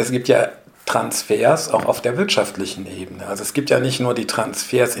es gibt ja Transfers auch auf der wirtschaftlichen Ebene. Also es gibt ja nicht nur die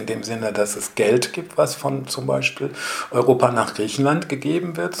Transfers in dem Sinne, dass es Geld gibt, was von zum Beispiel Europa nach Griechenland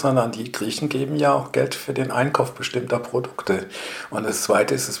gegeben wird, sondern die Griechen geben ja auch Geld für den Einkauf bestimmter Produkte. Und das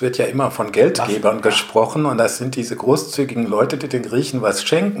Zweite ist, es wird ja immer von Geldgebern gesprochen und das sind diese großzügigen Leute, die den Griechen was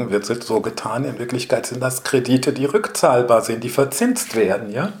schenken, wird so getan. In Wirklichkeit sind das Kredite, die rückzahlbar sind, die verzinst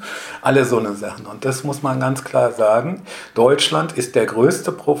werden, ja. Alle so eine Sachen. Und das muss man ganz klar sagen. Deutschland ist der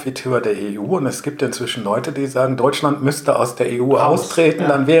größte Profiteur der EU. Und es gibt inzwischen Leute, die sagen, Deutschland müsste aus der EU austreten,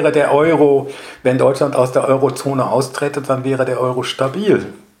 dann wäre der Euro, wenn Deutschland aus der Eurozone austretet, dann wäre der Euro stabil.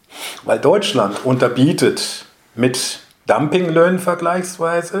 Weil Deutschland unterbietet mit Dumpinglöhnen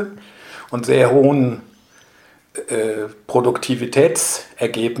vergleichsweise und sehr hohen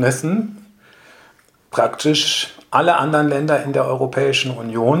Produktivitätsergebnissen praktisch alle anderen Länder in der Europäischen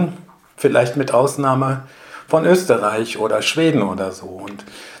Union, vielleicht mit Ausnahme von Österreich oder Schweden oder so. Und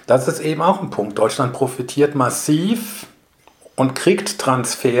das ist eben auch ein Punkt. Deutschland profitiert massiv und kriegt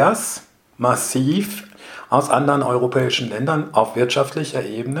Transfers massiv aus anderen europäischen Ländern auf wirtschaftlicher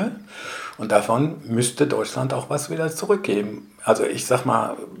Ebene. Und davon müsste Deutschland auch was wieder zurückgeben. Also ich sag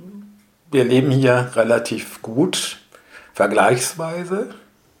mal, wir leben hier relativ gut, vergleichsweise.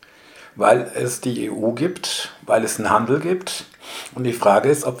 weil es die EU gibt, weil es einen Handel gibt. Und die Frage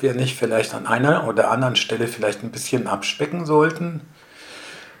ist, ob wir nicht vielleicht an einer oder anderen Stelle vielleicht ein bisschen abspecken sollten.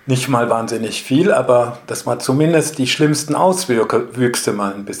 Nicht mal wahnsinnig viel, aber dass man zumindest die schlimmsten Auswüchse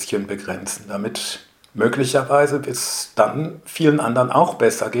mal ein bisschen begrenzen, damit möglicherweise es dann vielen anderen auch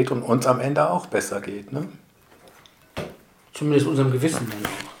besser geht und uns am Ende auch besser geht. Ne? Zumindest unserem Gewissen dann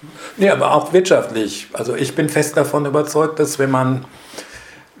auch. Ja, aber auch wirtschaftlich. Also ich bin fest davon überzeugt, dass wenn man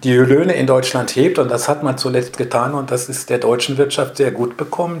die Löhne in Deutschland hebt, und das hat man zuletzt getan, und das ist der deutschen Wirtschaft sehr gut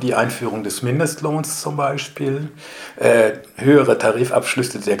bekommen, die Einführung des Mindestlohns zum Beispiel, höhere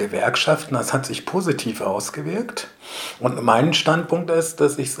Tarifabschlüsse der Gewerkschaften, das hat sich positiv ausgewirkt. Und mein Standpunkt ist,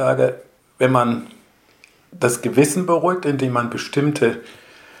 dass ich sage, wenn man das Gewissen beruhigt, indem man bestimmte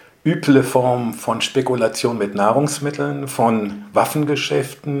üble Formen von Spekulation mit Nahrungsmitteln, von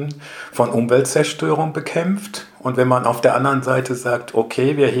Waffengeschäften, von Umweltzerstörung bekämpft. Und wenn man auf der anderen Seite sagt,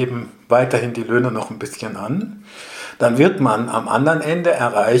 okay, wir heben weiterhin die Löhne noch ein bisschen an, dann wird man am anderen Ende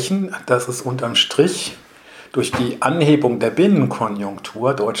erreichen, dass es unterm Strich durch die Anhebung der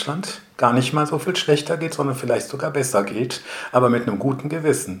Binnenkonjunktur Deutschland gar nicht mal so viel schlechter geht, sondern vielleicht sogar besser geht, aber mit einem guten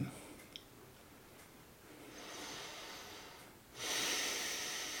Gewissen.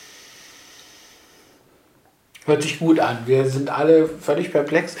 Hört sich gut an. Wir sind alle völlig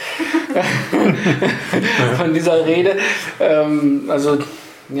perplex von dieser Rede. Also,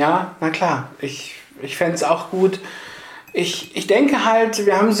 ja, na klar. Ich fände es auch gut. Ich denke halt,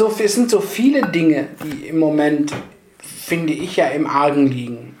 es sind so viele Dinge, die im Moment, finde ich, ja im Argen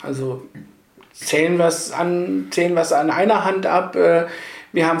liegen. Also zählen wir es an einer Hand ab.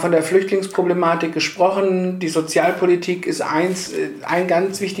 Wir haben von der Flüchtlingsproblematik gesprochen. Die Sozialpolitik ist ein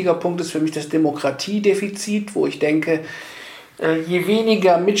ganz wichtiger Punkt ist für mich das Demokratiedefizit, wo ich denke, je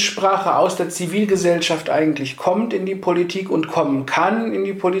weniger Mitsprache aus der Zivilgesellschaft eigentlich kommt in die Politik und kommen kann in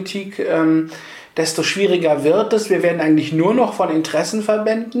die Politik, desto schwieriger wird es. Wir werden eigentlich nur noch von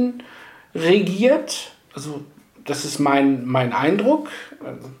Interessenverbänden regiert. Also das ist mein Eindruck.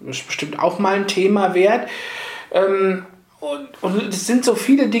 Das ist bestimmt auch mal ein Thema wert. Und es sind so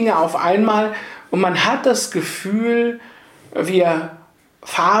viele Dinge auf einmal und man hat das Gefühl, wir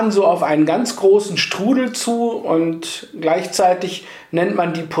fahren so auf einen ganz großen Strudel zu und gleichzeitig nennt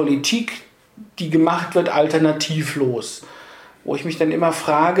man die Politik, die gemacht wird, alternativlos. Wo ich mich dann immer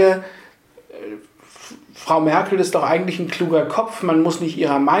frage, Frau Merkel ist doch eigentlich ein kluger Kopf, man muss nicht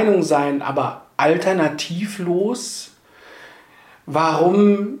ihrer Meinung sein, aber alternativlos?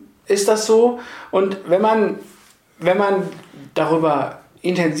 Warum ist das so? Und wenn man darüber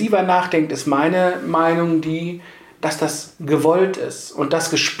intensiver nachdenkt, ist meine Meinung dass das gewollt ist und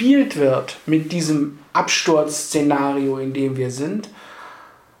dass gespielt wird mit diesem Absturzszenario, in dem wir sind.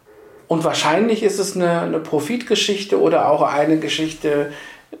 Und wahrscheinlich ist es eine Profitgeschichte oder auch eine Geschichte,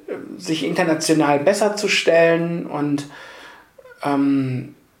 sich international besser zu stellen.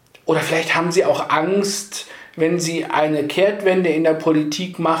 Oder vielleicht haben sie auch Angst, wenn sie eine Kehrtwende in der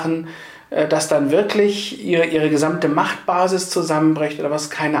Politik machen, dass dann wirklich ihre gesamte Machtbasis zusammenbricht oder was,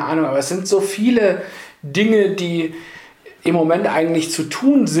 keine Ahnung. Aber es sind so viele Dinge, die im Moment eigentlich zu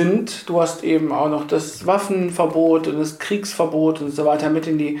tun sind. Du hast eben auch noch das Waffenverbot und das Kriegsverbot und so weiter mit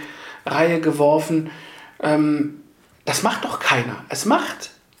in die Reihe geworfen. Das macht doch keiner. Es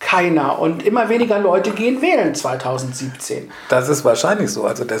macht keiner. Und immer weniger Leute gehen wählen 2017. Das ist wahrscheinlich so.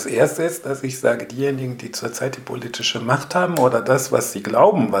 Also das Erste ist, dass ich sage, diejenigen, die zurzeit die politische Macht haben oder das, was sie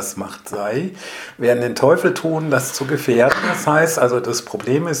glauben, was Macht sei, werden den Teufel tun, das zu gefährden. Das heißt also, das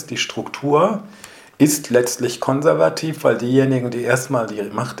Problem ist, die Struktur ist letztlich konservativ, weil diejenigen, die erstmal die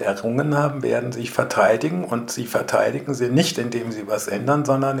Macht errungen haben, werden sich verteidigen und sie verteidigen sie nicht, indem sie was ändern,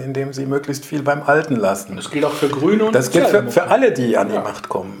 sondern indem sie möglichst viel beim Alten lassen. Das gilt auch für Grüne und das gilt für alle, die an die Macht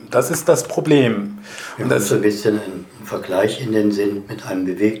kommen. Das ist das Problem. Mir kommt so ein bisschen ein Vergleich in den Sinn mit einem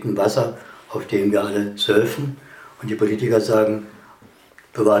bewegten Wasser, auf dem wir alle surfen und die Politiker sagen,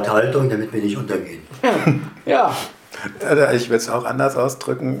 bewahrt Haltung, damit wir nicht untergehen. Ja. Ich will es auch anders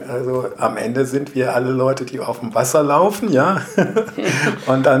ausdrücken. Also am Ende sind wir alle Leute, die auf dem Wasser laufen, ja,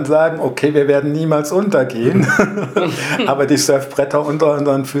 und dann sagen, okay, wir werden niemals untergehen. Aber die Surfbretter unter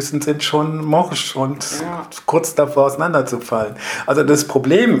unseren Füßen sind schon morsch und kurz davor auseinanderzufallen. Also das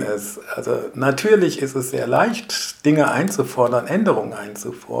Problem ist, also natürlich ist es sehr leicht, Dinge einzufordern, Änderungen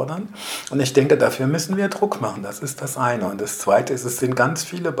einzufordern. Und ich denke, dafür müssen wir Druck machen. Das ist das eine. Und das zweite ist, es sind ganz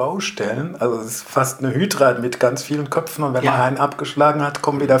viele Baustellen. Also es ist fast eine Hydra mit ganz vielen Köpfen und wenn man einen abgeschlagen hat,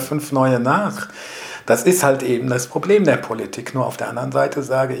 kommen wieder 5 neue nach. Das ist halt eben das Problem der Politik. Nur auf der anderen Seite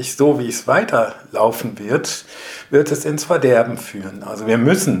sage ich, so wie es weiterlaufen wird, wird es ins Verderben führen. Also wir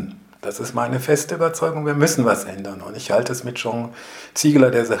müssen Das ist meine feste Überzeugung, wir müssen was ändern. Und ich halte es mit John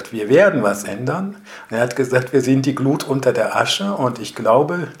Ziegler, der sagt, wir werden was ändern. Und er hat gesagt, wir sehen die Glut unter der Asche und ich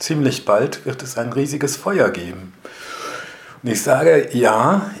glaube, ziemlich bald wird es ein riesiges Feuer geben. Und ich sage,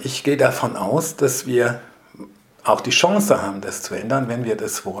 ja, ich gehe davon aus, dass wir auch die Chance haben, das zu ändern, wenn wir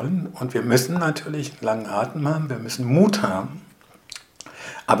das wollen. Und wir müssen natürlich einen langen Atem haben, wir müssen Mut haben.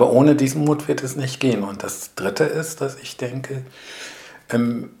 Aber ohne diesen Mut wird es nicht gehen. Und das Dritte ist, dass ich denke,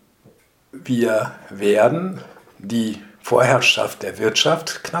 wir werden die Vorherrschaft der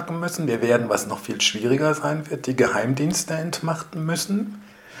Wirtschaft knacken müssen. Wir werden, was noch viel schwieriger sein wird, die Geheimdienste entmachten müssen.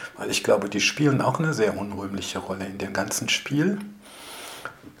 Weil ich glaube, die spielen auch eine sehr unrühmliche Rolle in dem ganzen Spiel.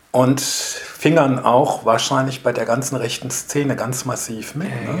 Und fingern auch wahrscheinlich bei der ganzen rechten Szene ganz massiv mit.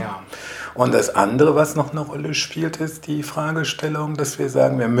 Ne? Ja. Und das andere, was noch eine Rolle spielt, ist die Fragestellung, dass wir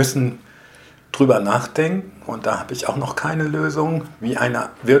sagen, wir müssen drüber nachdenken, und da habe ich auch noch keine Lösung, wie eine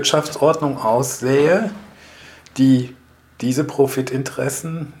Wirtschaftsordnung aussähe, die diese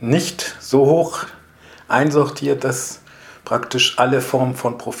Profitinteressen nicht so hoch einsortiert, dass praktisch alle Formen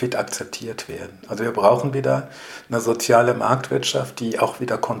von Profit akzeptiert werden. Also wir brauchen wieder eine soziale Marktwirtschaft, die auch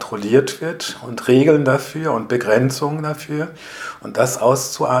wieder kontrolliert wird und Regeln dafür und Begrenzungen dafür und das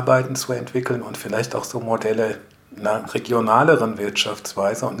auszuarbeiten, zu entwickeln und vielleicht auch so Modelle einer regionaleren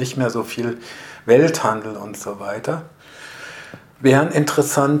Wirtschaftsweise und nicht mehr so viel Welthandel und so weiter, wären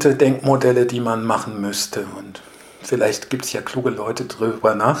interessante Denkmodelle, die man machen müsste. Und vielleicht gibt es ja kluge Leute, die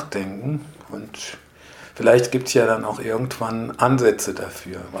drüber nachdenken und vielleicht gibt es ja dann auch irgendwann Ansätze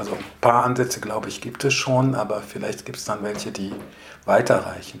dafür. Also ein paar Ansätze, glaube ich, gibt es schon, aber vielleicht gibt es dann welche, die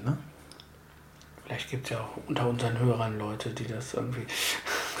weiterreichen. Ne? Vielleicht gibt es ja auch unter unseren Hörern Leute, die das irgendwie...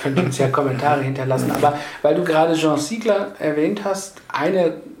 Könnt uns ja Kommentare hinterlassen. Aber weil du gerade John Ziegler erwähnt hast,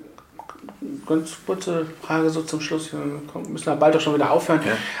 eine ganz kurze Frage so zum Schluss. Wir müssen ja bald auch schon wieder aufhören.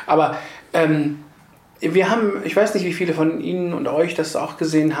 Ja. Aber wir haben, ich weiß nicht, wie viele von Ihnen und euch das auch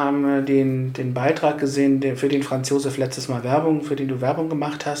gesehen haben, den Beitrag gesehen, für den Franz Josef letztes Mal für den du Werbung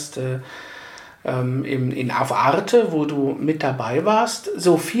gemacht hast, auf Arte, wo du mit dabei warst.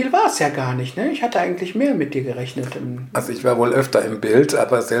 So viel war es ja gar nicht, ne? Ich hatte eigentlich mehr mit dir gerechnet. Also ich war wohl öfter im Bild,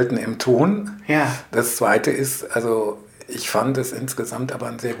 aber selten im Ton. Ja. Das Zweite ist, also ich fand es insgesamt aber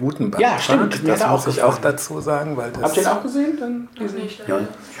einen sehr guten Beitrag. Ja, stimmt. Das muss ich auch dazu sagen. Weil das habt ihr ihn auch gesehen? Ja, ich habe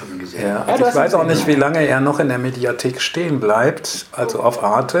ihn gesehen. Ja, also ich weiß auch nicht, wie lange er noch in der Mediathek stehen bleibt, also auf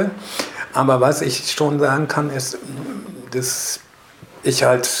Arte. Aber was ich schon sagen kann, ist, dass ich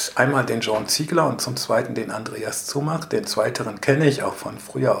halt einmal den John Ziegler und zum Zweiten den Andreas Zumach, den Zweiteren kenne ich auch von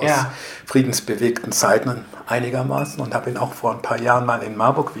früher aus friedensbewegten Zeiten einigermaßen und habe ihn auch vor ein paar Jahren mal in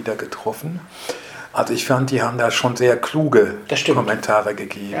Marburg wieder getroffen. Also ich fand, die haben da schon sehr kluge Kommentare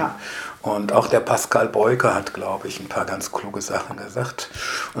gegeben. Ja. Und auch der Pascal Beuker hat, glaube ich, ein paar ganz kluge Sachen gesagt.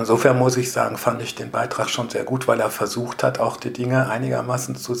 Insofern muss ich sagen, fand ich den Beitrag schon sehr gut, weil er versucht hat, auch die Dinge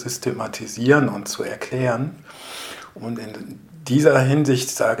einigermaßen zu systematisieren und zu erklären. Und in dieser Hinsicht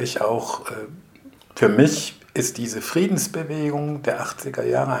sage ich auch, für mich ist diese Friedensbewegung der 80er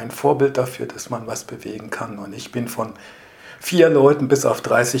Jahre ein Vorbild dafür, dass man was bewegen kann. Und ich bin von 4 Leuten bis auf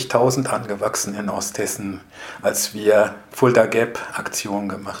 30.000 angewachsen in Osthessen, als wir Fulda Gap Aktionen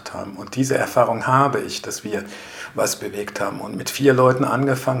gemacht haben. Und diese Erfahrung habe ich, dass wir was bewegt haben und mit 4 Leuten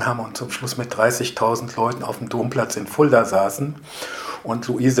angefangen haben und zum Schluss mit 30.000 Leuten auf dem Domplatz in Fulda saßen und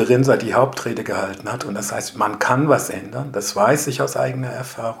Luise Rinser die Hauptrede gehalten hat. Und das heißt, man kann was ändern, das weiß ich aus eigener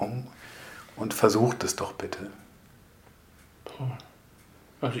Erfahrung und versucht es doch bitte.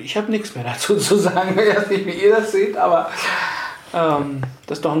 Also ich habe nichts mehr dazu zu sagen, ich weiß nicht, wie ihr das seht, aber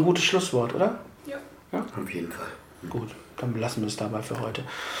das ist doch ein gutes Schlusswort, oder? Ja. Auf jeden Fall. Gut, dann belassen wir es dabei für heute.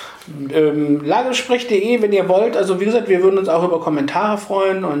 Lagebesprech.de, wenn ihr wollt, also wie gesagt, wir würden uns auch über Kommentare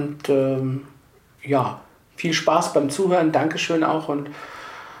freuen und viel Spaß beim Zuhören, Dankeschön auch und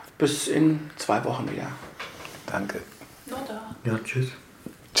bis in 2 Wochen wieder. Danke. Nur da. Ja, tschüss.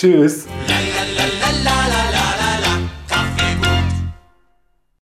 Tschüss.